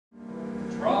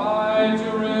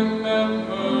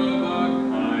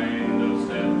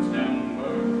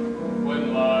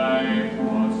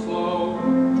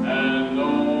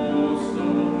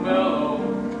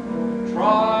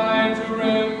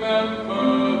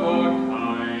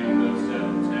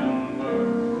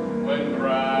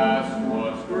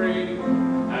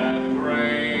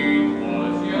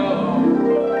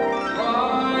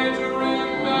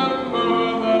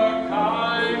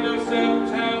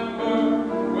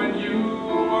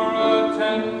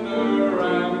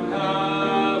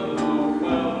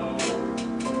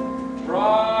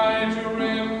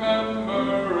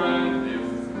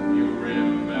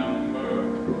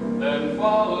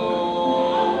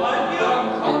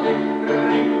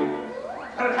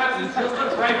is just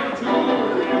a trifle too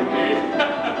really.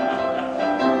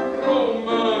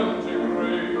 Romantic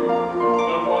rain,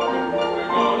 but what we're doing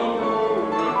on a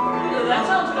moonlit tree. That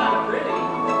sounds kind of pretty.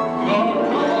 The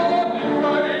romantic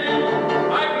rain,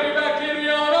 I play back Kitty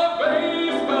on a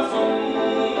bass bassoon.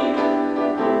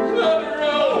 The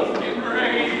romantic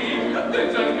rain,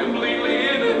 it's done completely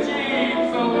in a Jeep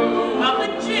saloon. Not the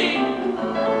G.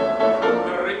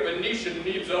 The Rick Venetian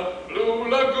needs a blue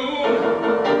lagoon.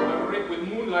 The Rick with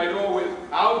moonlight or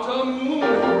without a moon.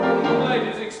 Moonlight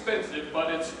is expensive,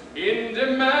 but it's in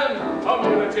demand. A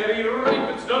military rape,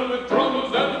 it's done with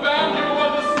drums and the band. You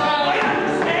understand? I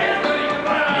understand. Very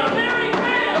grand. Very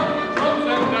grand. Drums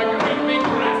and a great big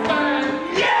brass band.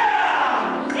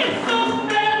 Yeah! It's so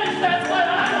Spanish, that's what I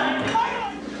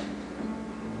like.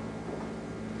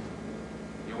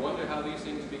 You wonder how these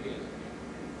things begin.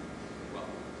 Well,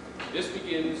 this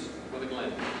begins with a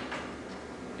glen.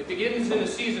 It begins in a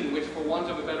season which, for want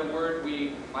of a better word,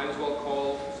 we might as well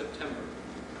call September.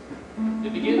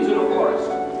 It begins in a forest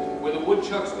where the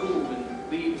woodchucks move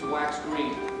and leaves wax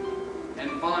green,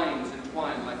 and vines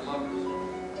entwine like lovers.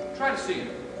 Try to see it,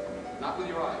 not with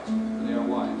your eyes, for they are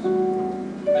wise,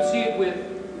 but see it with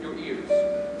your ears,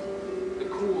 the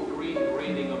cool green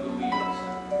grating of the leaves,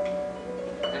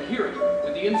 and hear it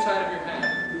with the inside of your hand,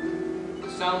 the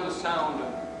sound of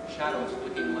shadows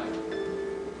flicking light.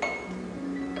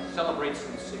 Celebrate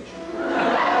sensation.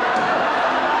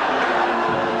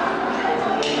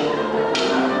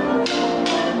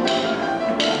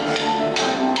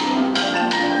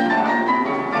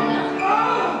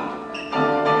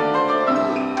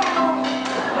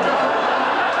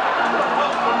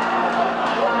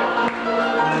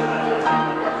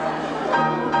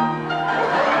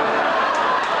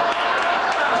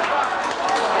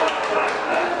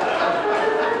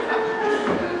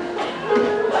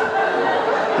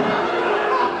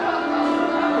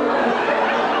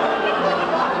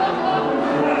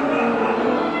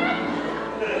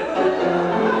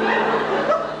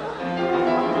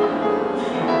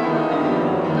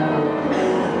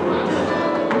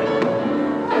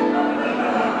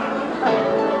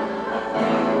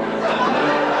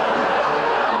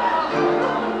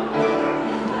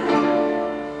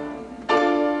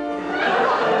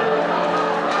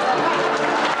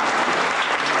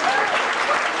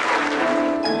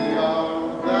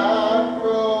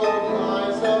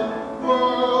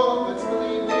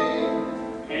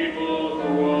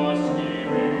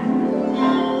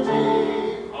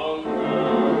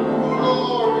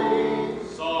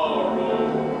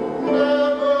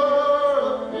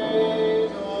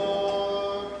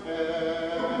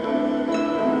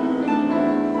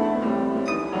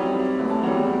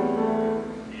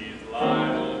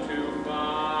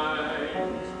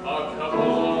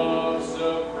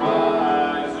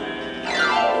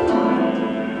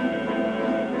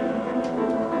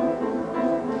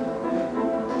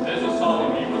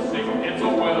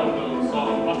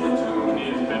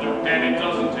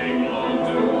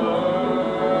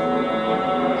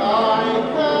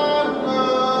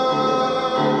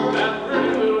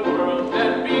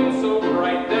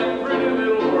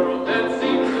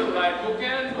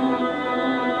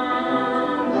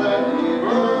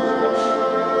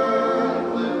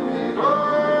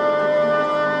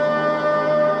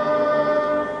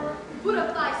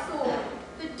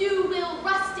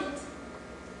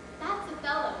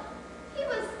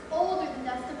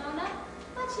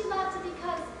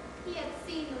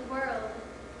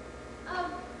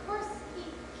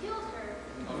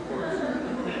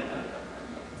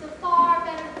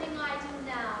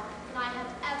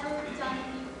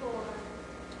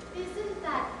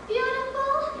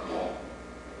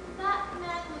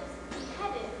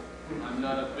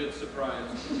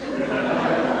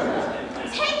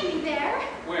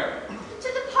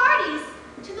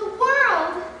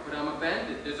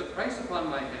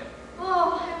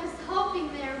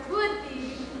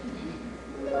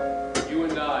 You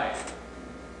and I,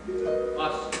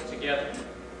 us together.